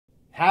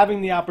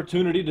having the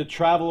opportunity to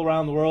travel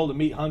around the world and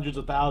meet hundreds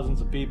of thousands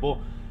of people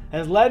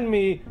has led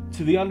me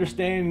to the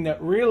understanding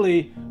that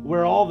really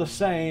we're all the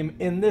same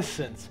in this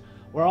sense.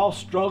 We're all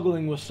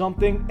struggling with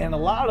something, and a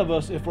lot of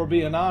us, if we're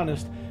being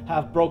honest,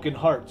 have broken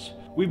hearts.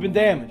 We've been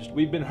damaged,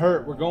 we've been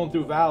hurt, we're going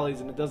through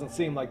valleys, and it doesn't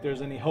seem like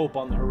there's any hope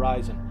on the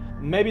horizon.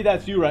 Maybe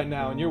that's you right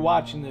now, and you're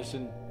watching this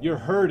and you're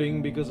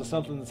hurting because of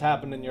something that's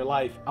happened in your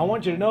life. I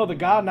want you to know that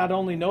God not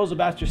only knows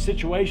about your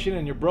situation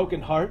and your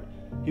broken heart,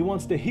 He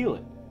wants to heal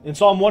it. In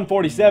Psalm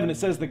 147, it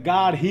says that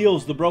God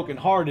heals the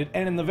brokenhearted,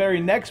 and in the very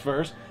next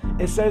verse,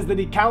 it says that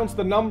He counts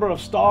the number of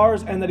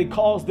stars and that He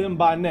calls them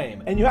by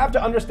name. And you have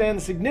to understand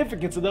the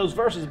significance of those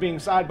verses being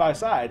side by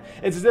side.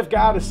 It's as if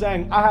God is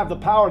saying, I have the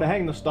power to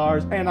hang the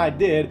stars, and I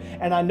did,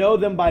 and I know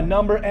them by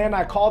number, and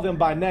I call them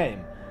by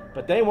name.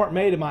 But they weren't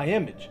made in my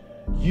image.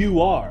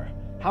 You are.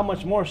 How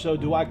much more so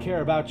do I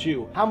care about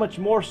you? How much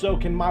more so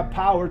can my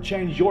power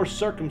change your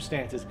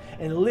circumstances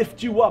and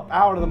lift you up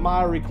out of the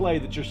miry clay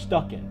that you're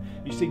stuck in?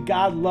 You see,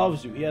 God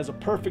loves you. He has a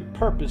perfect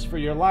purpose for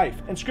your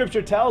life. And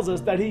Scripture tells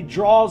us that He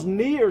draws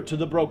near to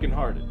the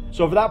brokenhearted.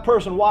 So for that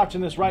person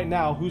watching this right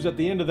now who's at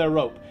the end of their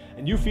rope,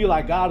 and you feel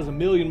like God is a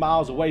million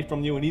miles away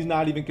from you and He's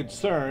not even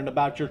concerned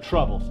about your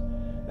troubles,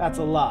 that's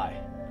a lie.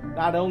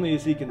 Not only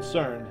is He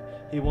concerned,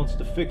 He wants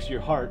to fix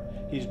your heart.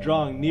 He's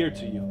drawing near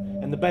to you.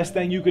 And the best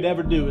thing you could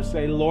ever do is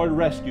say, Lord,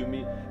 rescue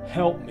me,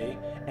 help me,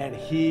 and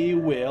He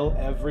will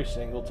every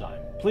single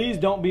time. Please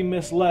don't be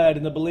misled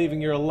into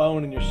believing you're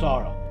alone in your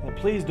sorrow. And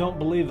please don't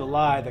believe the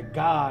lie that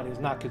God is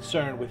not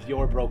concerned with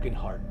your broken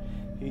heart.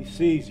 He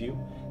sees you,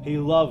 He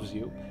loves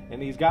you,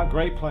 and He's got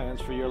great plans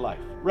for your life.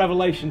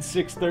 Revelation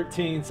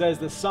 6:13 says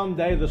that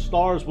someday the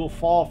stars will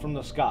fall from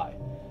the sky.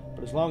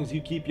 But as long as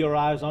you keep your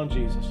eyes on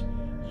Jesus,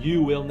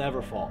 you will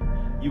never fall.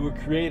 You were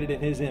created in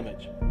His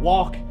image.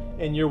 Walk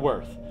in your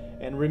worth.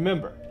 And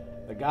remember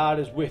that God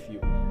is with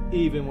you,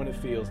 even when it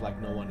feels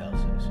like no one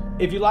else is.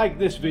 If you like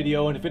this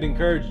video and if it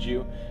encouraged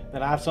you,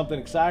 then I have something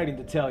exciting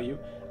to tell you.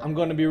 I'm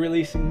going to be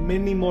releasing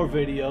many more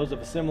videos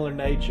of a similar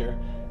nature,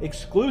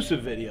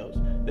 exclusive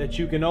videos that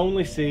you can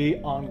only see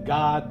on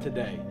God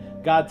Today.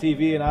 God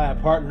TV and I are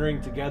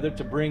partnering together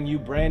to bring you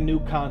brand new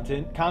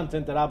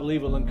content that I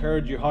believe will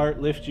encourage your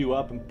heart, lift you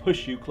up, and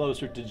push you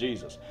closer to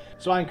Jesus.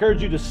 So I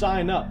encourage you to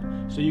sign up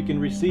so you can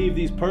receive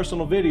these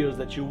personal videos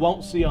that you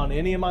won't see on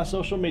any of my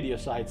social media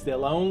sites.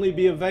 They'll only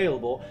be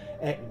available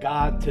at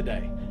God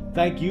Today.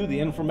 Thank you. The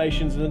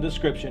information's in the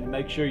description.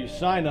 Make sure you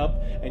sign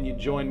up and you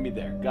join me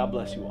there. God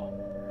bless you all.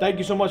 Thank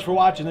you so much for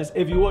watching this.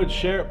 If you would,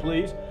 share it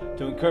please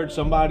to encourage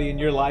somebody in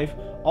your life.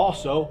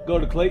 Also, go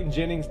to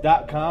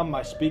ClaytonJennings.com.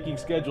 My speaking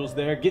schedule's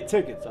there. Get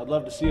tickets. I'd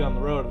love to see you on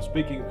the road. I'm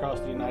speaking across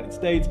the United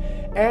States.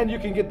 And you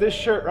can get this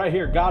shirt right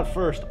here, God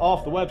First,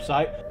 off the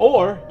website.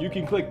 Or you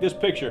can click this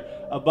picture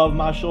above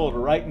my shoulder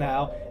right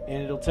now,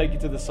 and it'll take you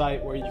to the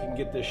site where you can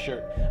get this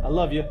shirt. I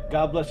love you.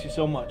 God bless you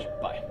so much.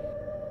 Bye.